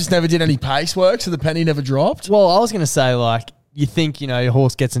like I just never did any pace work, so the penny never dropped. Well, I was going to say, like, you think, your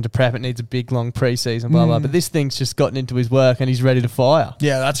horse gets into prep, it needs a big, long pre-season, blah, blah, but this thing's just gotten into his work and he's ready to fire.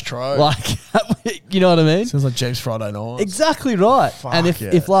 Yeah, that's true. Like, you know what I mean? Sounds like James Friday night. Exactly right. And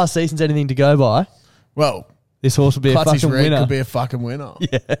if last season's anything to go by, well, this horse will be a Klutzy's fucking rig winner. could be a fucking winner.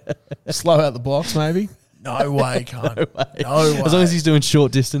 Yeah. Slow out the blocks, maybe. No way, cunt. No way. As long as he's doing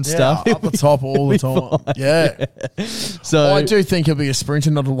short distance stuff. up the top all the time. Yeah. So I do think he'll be a sprinter,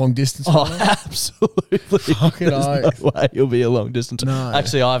 not a long distance Oh, runner. absolutely. Fucking There's oath. no way he'll be a long distance. No.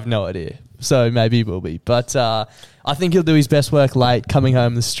 Actually, I have no idea. So maybe he will be. But I think he'll do his best work late, coming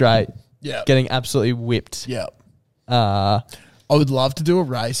home the straight, Yeah. getting absolutely whipped. Yeah. Uh, I would love to do a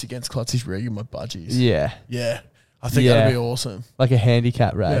race against Klutzy's rig in my budgies. yeah. Yeah. I think Yeah. that'd be awesome. Like a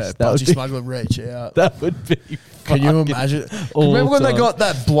handicap race. Yeah, that would budgie be, smuggler reach out. that would be Can you fucking imagine? all Remember when they time. got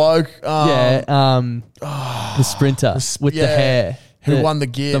that bloke? The sprinter with the yeah, hair. who won the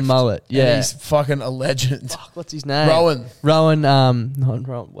gift? The mullet. And Yeah. he's fucking a legend. Fuck, what's his name? Rowan Not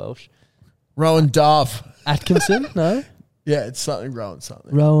Rowan Welsh. Rowan Dove. Atkinson? No? Yeah, it's something Rowan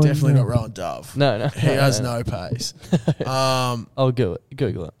something. Rowan Definitely Dove. not Rowan Dove. No. He has no pace. I'll Google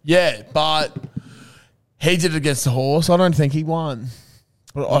it. Yeah, but he did it against the horse. I don't think he won.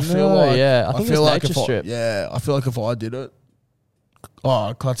 But I feel like I think it was Nature if Strip. I feel like if I did it,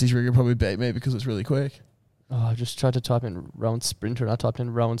 Clutzy's Rig would probably beat me because it's really quick. Oh, I just tried to type in Rowan Sprinter and I typed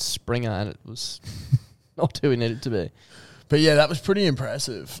in Rowan Springer and it was not who it needed to be. But yeah, that was pretty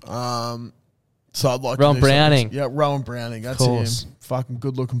impressive. So I'd like Rowan to do Browning. something. Yeah, Rowan Browning. That's Course. him. Fucking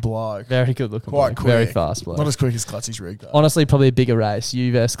good looking bloke. Very good looking. Quite bloke. quick. Very fast bloke. Not as quick as Clutzy's Rig though. Honestly, probably a bigger race.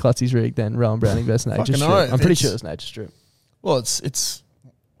 You versus Clutzy's Rig than Rowan Browning versus Nature Fucking Strip. oath. I'm pretty It's- sure it's Nature Strip. Well, it's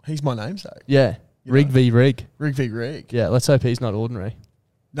he's my namesake. Yeah. You Rig know. v Rig. Rig v Rig. Yeah, let's hope he's not ordinary.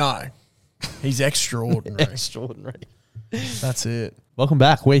 No, he's extraordinary. Extraordinary. That's it. Welcome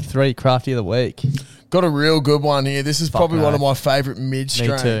back. Week 3, Crafty of the Week. Got a real good one here. This is probably no. one of my favourite Me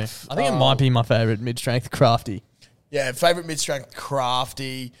mid-strength. too. I think it might be my favourite mid-strength, Crafty. Yeah, favourite mid-strength,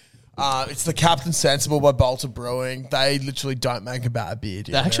 Crafty. It's the Captain Sensible by Bolter Brewing. They literally don't make a bad beer.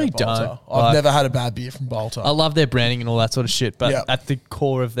 They actually don't. I've Like- never had a bad beer from Bolter. I love their branding and all that sort of shit, but Yeah. at the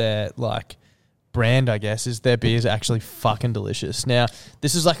core of their brand, I guess, is their beers are actually fucking delicious. Now,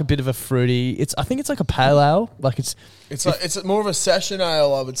 this is like a bit of a fruity. I think it's like a pale ale. Like It's more of a session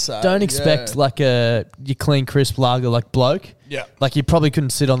ale, I would say. don't expect Yeah. like your clean crisp lager like bloke. Yeah. Like you probably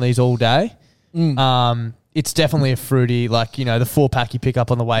couldn't sit on these all day. It's definitely a fruity, like, you know, the 4-pack you pick up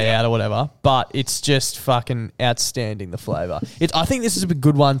on the way out or whatever, but it's just fucking outstanding, the flavour. I think this is a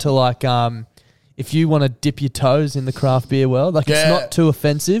good one to like, if you want to dip your toes in the craft beer world, like it's Yeah. not too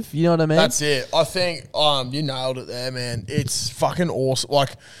offensive, you know what I mean? That's it. I think you nailed it there, man. It's fucking awesome.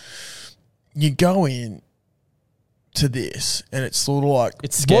 Like, you go in to this and it's sort of like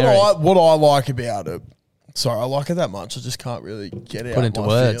It's scary. What I like about it. Sorry, I like it that much. I just can't really get out into my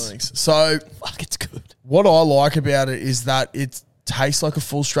words. feelings. So Fuck, it's good. what I like about it is that it tastes like a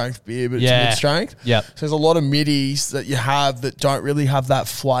full strength beer, but Yeah. it's mid strength. Yep. So there's a lot of middies that you have that don't really have that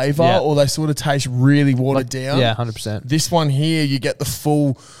flavour, Yeah. or they sort of taste really watered down. Yeah, 100%. This one here, you get the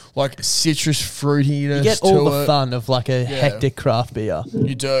full like citrus fruitiness. You get to all the it. fun of like a hectic craft beer,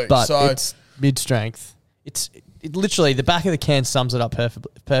 You do, but so it's mid-strength. It literally, the back of the can sums it up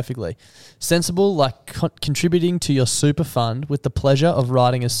perfectly. Sensible, like contributing to your super fund with the pleasure of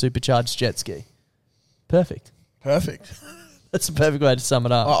riding a supercharged jet ski. Perfect. perfect. That's a perfect way to sum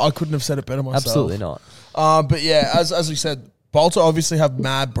it up. I couldn't have said it better myself. Absolutely not. But yeah, as we said, Bolter obviously have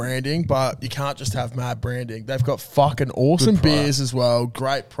mad branding, but you can't just have mad branding. They've got fucking awesome beers as well,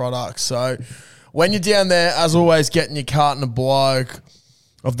 great products. So when you're down there, as always, getting your carton of bloke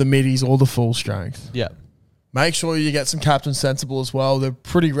of the middies or the full strength. Yeah. Make sure you get some Captain Sensible as well. They're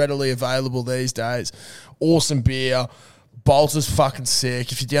pretty readily available these days. Awesome beer. Bolter's fucking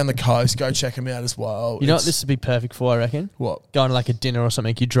sick. If you're down the coast, go check them out as well. You know what this would be perfect for, I reckon? What? Going to like a dinner or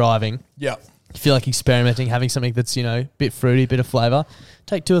something, you're driving. Yeah. You feel like experimenting, having something that's, you know, a bit fruity, bit of flavour.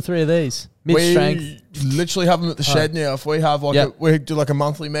 Take 2 or 3 of these. Mid-strength. We literally have them at the shed now. If we have like we do like a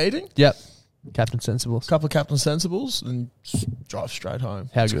monthly meeting, Yep. Captain Sensibles. couple of Captain Sensibles, and just drive straight home.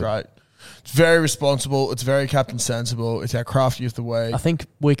 How it's good. great. It's very responsible. It's very Captain Sensible. It's our crafty of the week. I think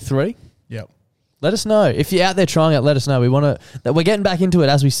week 3. Yep. Let us know. If you're out there trying it, let us know. We want to. We're getting back into it,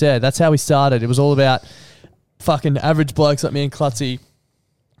 as we said. That's how we started. It was all about fucking average blokes like me and Clutzy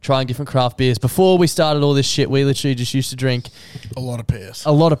trying different craft beers. Before we started all this shit, we literally just used to drink A lot of piss.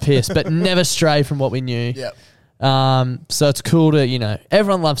 a lot of piss, but never stray from what we knew. Yep. So it's cool to, you know,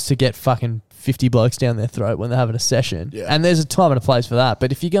 everyone loves to get fucking 50 blokes down their throat when they're having a session. Yeah. And there's a time and a place for that.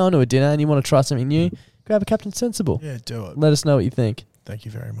 But if you're going to a dinner and you want to try something new, grab a Captain Sensible. Yeah, do it. Let us know what you think. Thank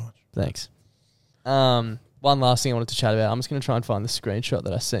you very much. Thanks. One last thing I wanted to chat about. I'm just going to try and find the screenshot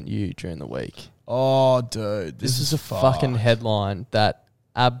that I sent you during the week. Oh, dude. This is a fucking headline that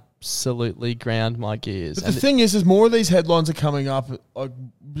absolutely ground my gears. But the thing is more of these headlines are coming up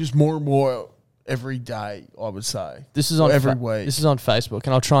just more and more every day, I would say. This is on every week. This is on Facebook,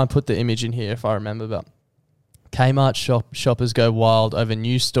 and I'll try and put the image in here if I remember. But Kmart shoppers go wild over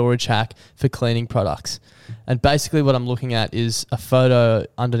new storage hack for cleaning products. And basically what I'm looking at is a photo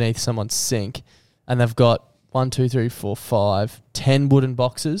underneath someone's sink, and they've got 10 wooden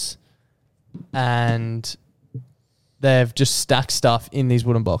boxes, and they've just stacked stuff in these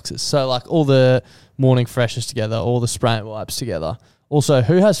wooden boxes. So like all the morning freshes together, all the spray and wipes together. Also,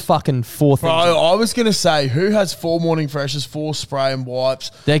 who has fucking 4 things? Bro, I was going to say, who has 4 morning freshes, 4 spray and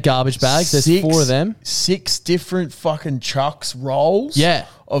wipes? They're garbage bags. There's 4 of them. 6 different fucking Chucks rolls. Yeah.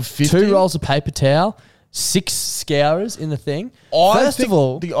 Of 50. 2 rolls of paper towel, 6 scourers in the thing. I First think of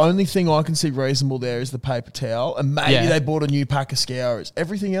all, the only thing I can see reasonable there is the paper towel, and maybe Yeah. they bought a new pack of scourers.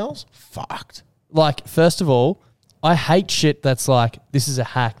 Everything else, fucked. like, first of all, I hate shit that's like, this is a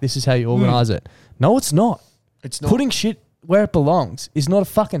hack. This is how you organise it. No, it's not. It's not. Putting shit where it belongs is not a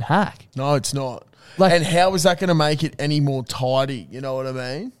fucking hack. No, it's not. Like- and how is that going to make it any more tidy? You know what I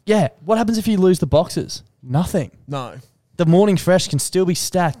mean? Yeah. What happens if you lose the boxes? Nothing. No. The Morning Fresh can still be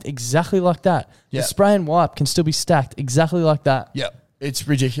stacked exactly like that. Yeah. The spray and wipe can still be stacked exactly like that. Yep. It's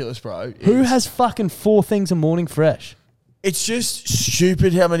ridiculous, bro. Who has fucking 4 things of Morning Fresh? It's just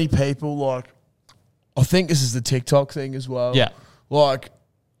stupid how many people, like, I think this is the TikTok thing as well. Yeah. Like,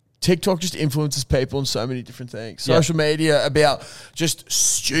 TikTok just influences people on so many different things. Yeah. Social media about just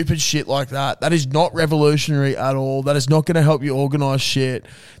stupid shit like that. That is not revolutionary at all. That is not going to help you organise shit.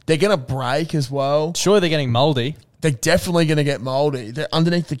 They're going to break as well. Sure, they're getting mouldy. They're definitely going to get mouldy. They're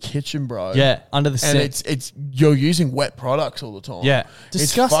underneath the kitchen, bro. Yeah, under the And sink. it's you're using wet products all the time. Yeah.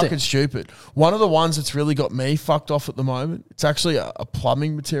 Disgusting. It's fucking stupid. One of the ones that's really got me fucked off at the moment, it's actually a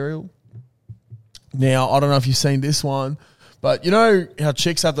plumbing material. Now, I don't know if you've seen this one, but you know how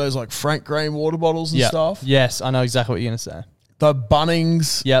chicks have those like Frank Green water bottles and Yep. stuff? Yes, I know exactly what you're going to say. The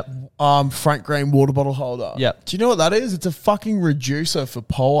Bunnings Yep. Frank Green water bottle holder. Yep. Do you know what that is? It's a fucking reducer for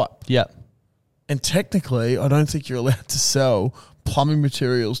pipe. Yep. And technically, I don't think you're allowed to sell plumbing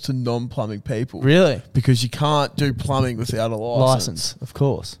materials to non-plumbing people. Really? Because you can't do plumbing without a license. Of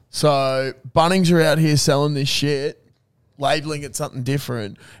course. So Bunnings are out here selling this shit, labeling it something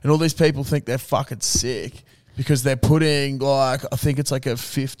different, and all these people think they're fucking sick because they're putting like, I think it's like a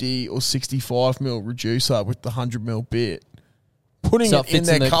 50 or 65 mil reducer with the 100 mil bit, putting So it in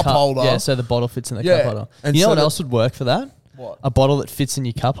their cup holder. Yeah, so the bottle fits in the Yeah. cup holder. And You know so what that- else would work for that? What? A bottle that fits in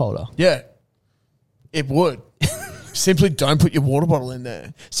your cup holder. Yeah, it would. Simply don't put your water bottle in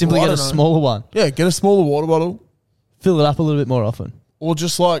there. Simply Well, I get a don't know. smaller one. Yeah, get a smaller water bottle, Fill it up a little bit more often. or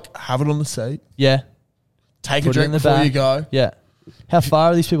just like have it on the seat. Yeah. Take Put a it in drink the before back. you go. Yeah. How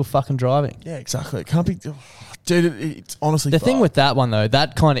far are these people fucking driving? Yeah, exactly. It can't be, dude. It's honestly The thing fucked. with that one, though,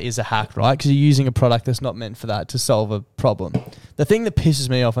 that kind of is a hack, right? Because you're using a product that's not meant for that to solve a problem. The thing that pisses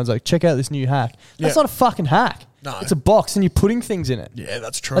me off is like, check out this new hack. That's Yeah. not a fucking hack. No. It's a box and you're putting things in it. Yeah,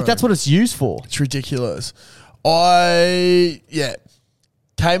 that's true. Like, that's what it's used for. It's ridiculous.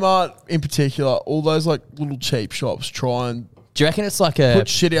 Kmart in particular, all those like little cheap shops try and Do you reckon it's like a... put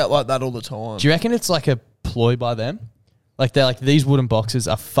shit out like that all the time. Do you reckon it's like a ploy by them? Like, they're like, these wooden boxes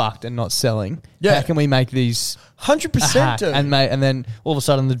are fucked and not selling. Yeah. How can we make these a 100%, hack? dude. And then all of a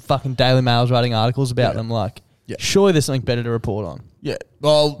sudden the fucking Daily Mail's writing articles about them. Like, Yeah. surely there's something better to report on. yeah.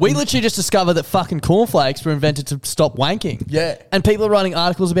 Well, We literally just discovered that fucking cornflakes were invented to stop wanking. Yeah. And people are writing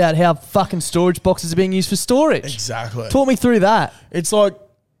articles about how fucking storage boxes are being used for storage. exactly. Talk me through that. It's like,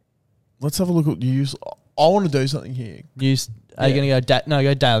 let's have a look at use. I want to do something here. Are you Yeah. going to go...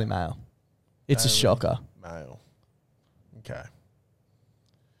 go Daily Mail. It's a shocker. Mail. Okay.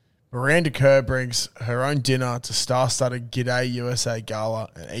 Miranda Kerr brings her own dinner to star-studded G'day USA Gala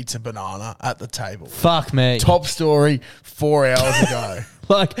and eats a banana at the table. Fuck me. Top story 4 hours ago.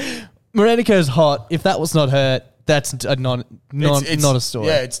 Like, Miranda Kerr's hot. If that was not her, that's not a story.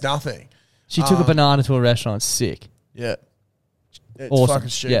 Yeah, it's nothing. She took a banana to a restaurant. Sick. Yeah. It's Awesome. fucking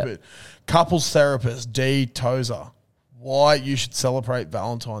stupid. Couples therapist D. Tozer. Why you should celebrate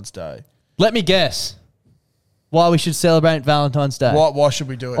Valentine's Day. Let me guess. Why we should celebrate Valentine's Day. Why should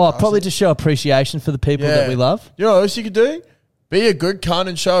we do it? Oh, probably Darcy? to show appreciation for the people that we love. You know what else you could do? Be a good cunt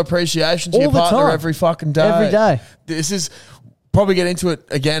and show appreciation to All your the partner time. every fucking day. Every day. This is probably get into it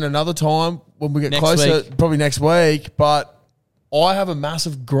again another time when we get Next closer, week. probably next week. But I have a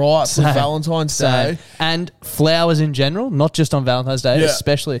massive gripe Same. with Valentine's Same. Day. And flowers in general, not just on Valentine's Day, Yeah.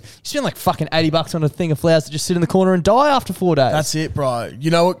 especially. You spend like fucking $80 on a thing of flowers that just sit in the corner and die after 4 days. That's it, bro.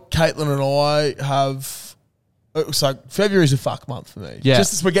 You know what Caitlin and I have... So February's a fuck month for me. Yeah.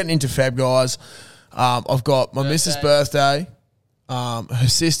 Just as we're getting into Feb, guys, I've got my missus' birthday, her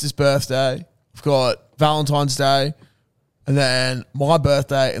sister's birthday, I've got Valentine's Day, and then my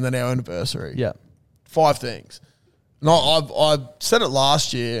birthday, and then our anniversary. Yeah. 5 things. No, I've said it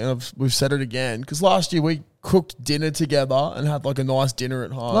last year, and we've said it again, because last year we cooked dinner together and had like a nice dinner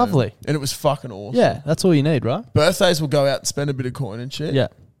at home. Lovely. And it was fucking awesome. Yeah, that's all you need, right? Birthdays, we'll go out and spend a bit of coin and shit. Yeah.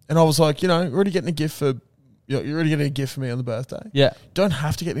 And I was like, you're already getting a gift for... You're already getting a gift for me on the birthday. Yeah. Don't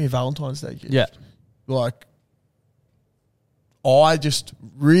have to get me a Valentine's Day gift. Yeah. Like, I just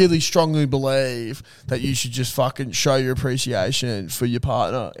really strongly believe that you should just fucking show your appreciation for your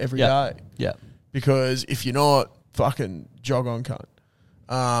partner every day. Yeah. Yeah. Because if you're not, fucking jog on,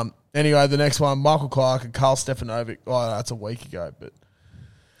 cunt. Anyway, the next one, Michael Clark and Carl Stefanovic. Oh, that's a week ago, but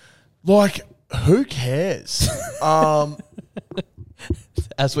like, who cares?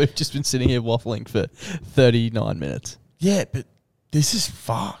 As we've just been sitting here waffling for 39 minutes. Yeah, but this is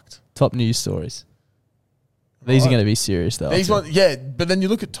fucked. Top news stories. These are going to be serious, though. These ones, yeah, but then you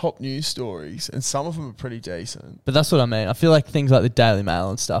look at top news stories, and some of them are pretty decent. But that's what I mean. I feel like things like the Daily Mail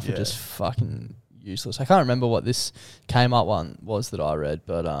and stuff are Yeah. just fucking useless. I can't remember what this came up one was that I read,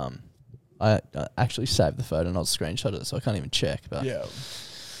 but I actually saved the photo and I'll screenshot it, so I can't even check. But Yeah.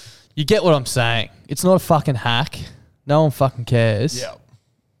 you get what I'm saying. It's not a fucking hack. No one fucking cares. Yeah.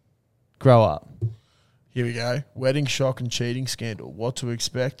 Grow up. Here we go. Wedding shock and cheating scandal. What to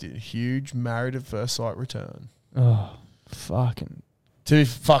expect in huge married at first sight return. Oh, fucking. We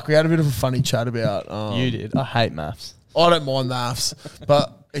had a bit of a funny chat about. You did. I hate maths. I don't mind maths,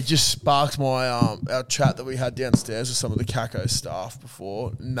 but it just sparks my our chat that we had downstairs with some of the Kako staff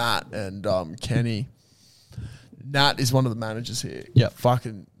before. Nat and Kenny. Nat is one of the managers here. Yep.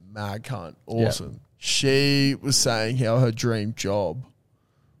 Fucking mad cunt. Awesome. She was saying how her dream job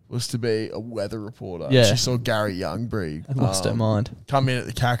was to be a weather reporter. Yeah. She saw Gary Youngbury I lost her mind. come in at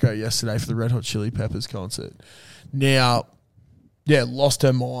the Kako yesterday for the Red Hot Chili Peppers concert. Now, yeah, lost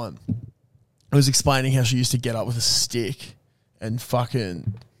her mind. I was explaining how she used to get up with a stick and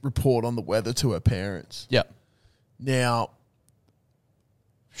fucking report on the weather to her parents. Yep. Now,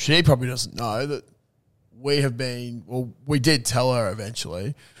 she probably doesn't know that we did tell her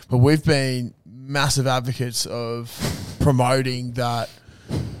eventually, but we've been massive advocates of promoting that.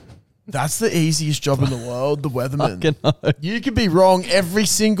 That's the easiest job in the world, the weatherman. Fucking hell. You could be wrong every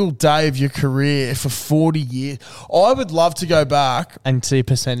single day of your career for 40 years. I would love to go back, And see a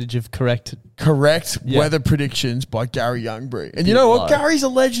percentage of correct. correct weather predictions by Gary Youngbury. And you know what? Low. Gary's a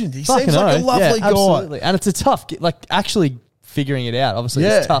legend. He Fucking seems like a oath. lovely Yeah, guy. absolutely. And it's a tough, like actually figuring it out. Obviously,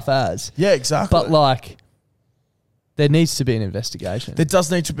 Yeah. it's tough as. Yeah, exactly. But like, there needs to be an investigation. There does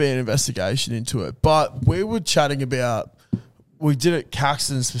need to be an investigation into it. But we were chatting about, we did it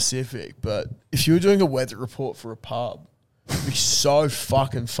Caxton specific, but if you were doing a weather report for a pub, it'd be so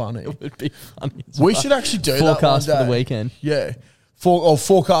fucking funny. It would be funny. as We fuck. should actually do Forecast that one for the day. weekend. Yeah.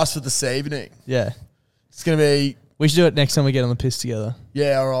 Forecast for this evening. Yeah. It's going to be, We should do it next time we get on the piss together.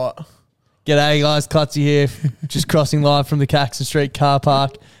 yeah, all right. G'day guys, Clutzy here. Just crossing live from the Caxton Street car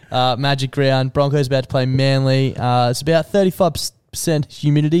park. Magic Ground. Broncos about to play Manly. It's about 35%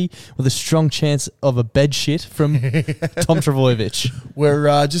 humidity with a strong chance of a bed shit from Tom Travojevic.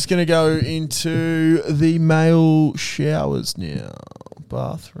 We're just going to go into the male showers now.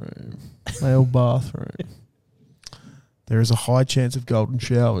 Bathroom. Male bathroom. There is a high chance of golden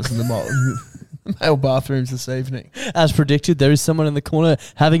showers in the male bathrooms this evening. As predicted, there is someone in the corner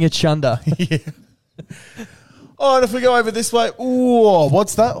having a chunder. Oh, and if we go over this way, ooh,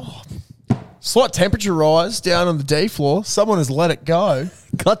 what's that? Oh, slight temperature rise down on the D floor. Someone has let it go.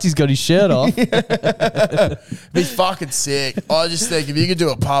 Clutzy's got his shirt off. Be fucking sick. I just think if you could do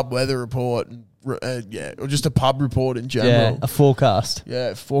a pub weather report, or just a pub report in Yeah, general. a forecast.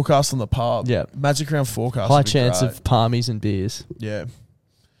 Yeah, forecast on the pub. Yeah. Magic Round forecast. High would be chance great. of palmies and beers. Yeah.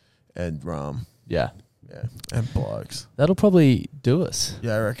 And rum. Yeah. Yeah. And blokes. That'll probably do us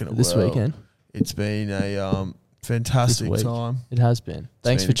Yeah, I reckon it this will. weekend. It's been a fantastic This week. time. It has been.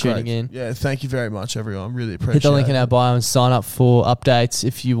 Thanks for It's been tuning great. in. Yeah, thank you very much, everyone. Really appreciate Hit the link it. in our bio and sign up for updates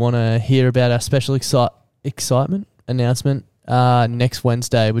if you want to hear about our special excitement announcement next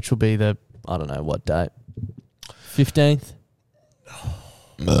Wednesday, which will be the, I don't know what date, 15th?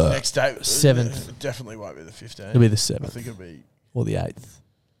 Next day. 7th. It definitely won't be the 15th. It'll be the I 7th think it'll be, or the 8th.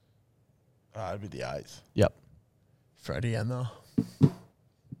 it'll be the 8th. Yep. Freddie and the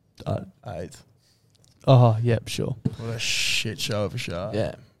Uh, 8th. oh, yep, sure. What a shit show of a show.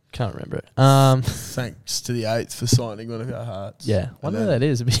 Yeah, can't remember it. Thanks to the 8th for signing one of our hearts. Yeah, wonder And where then that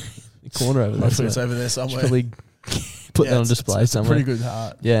is. It'll be in the corner over there. hopefully it's somewhere. over there Should somewhere. probably put that on it's- display it's somewhere. a pretty good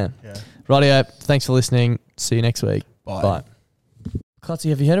heart. Yeah. Yeah. Rightio. Thanks for listening. See you next week. Bye. Clutzy,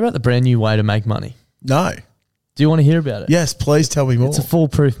 have you heard about the brand new way to make money? No. Do you want to hear about it? Yes, please tell me more. It's a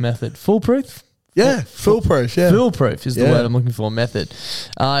foolproof method. Foolproof? yeah, foolproof. Yeah. Foolproof is the Yeah. word I'm looking for, method.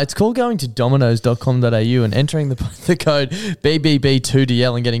 It's called going to dominoes.com.au and entering the code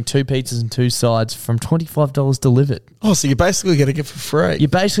BBB2DL and getting 2 pizzas and 2 sides from $25 delivered. Oh, so you're basically getting it for free. You're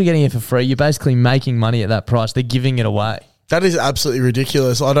basically getting it for free. You're basically making money at that price. They're giving it away. That is absolutely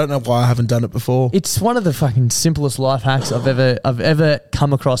ridiculous. I don't know why I haven't done it before. It's one of the fucking simplest life hacks I've ever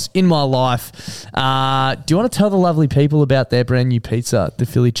come across in my life. Do you want to tell the lovely people about their brand new pizza, the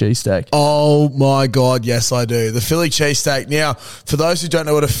Philly cheesesteak? Oh my God, yes I do. The Philly cheesesteak. Now, for those who don't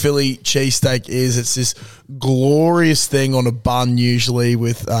know what a Philly cheesesteak is, it's this glorious thing on a bun usually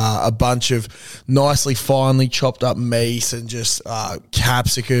with a bunch of nicely finely chopped up meat and just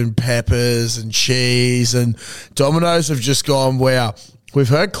capsicum, peppers and cheese. And Domino's have just gone, wow, We've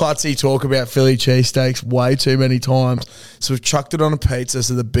heard Klutzy talk about Philly cheesesteaks way too many times, so we've chucked it on a pizza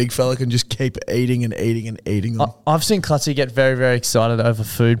so the big fella can just keep eating and eating and eating them. I've seen Klutzy get very, very excited over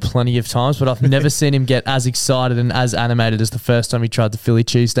food plenty of times, but I've never seen him get as excited and as animated as the first time he tried the Philly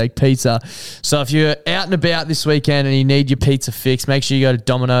cheesesteak pizza. So if you're out and about this weekend and you need your pizza fix, make sure you go to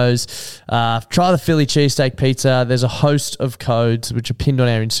Domino's. Try the Philly cheesesteak pizza. There's a host of codes which are pinned on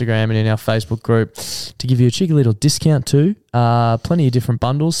our Instagram and in our Facebook group to give you a cheeky little discount too. Plenty of different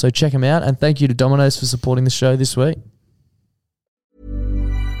bundles, so check them out. And thank you to Domino's for supporting the show this week.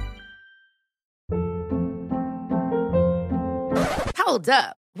 Hold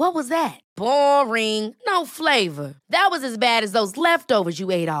up. What was that? Boring. No flavor. That was as bad as those leftovers you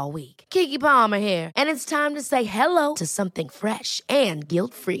ate all week. Keke Palmer here, and it's time to say hello to something fresh and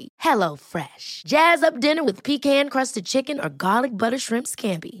guilt-free. Hello Fresh. Jazz up dinner with pecan-crusted chicken or garlic butter shrimp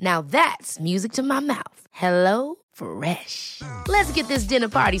scampi. Now that's music to my mouth. Hello Fresh. Let's get this dinner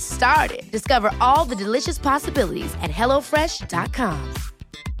party started. Discover all the delicious possibilities at HelloFresh.com.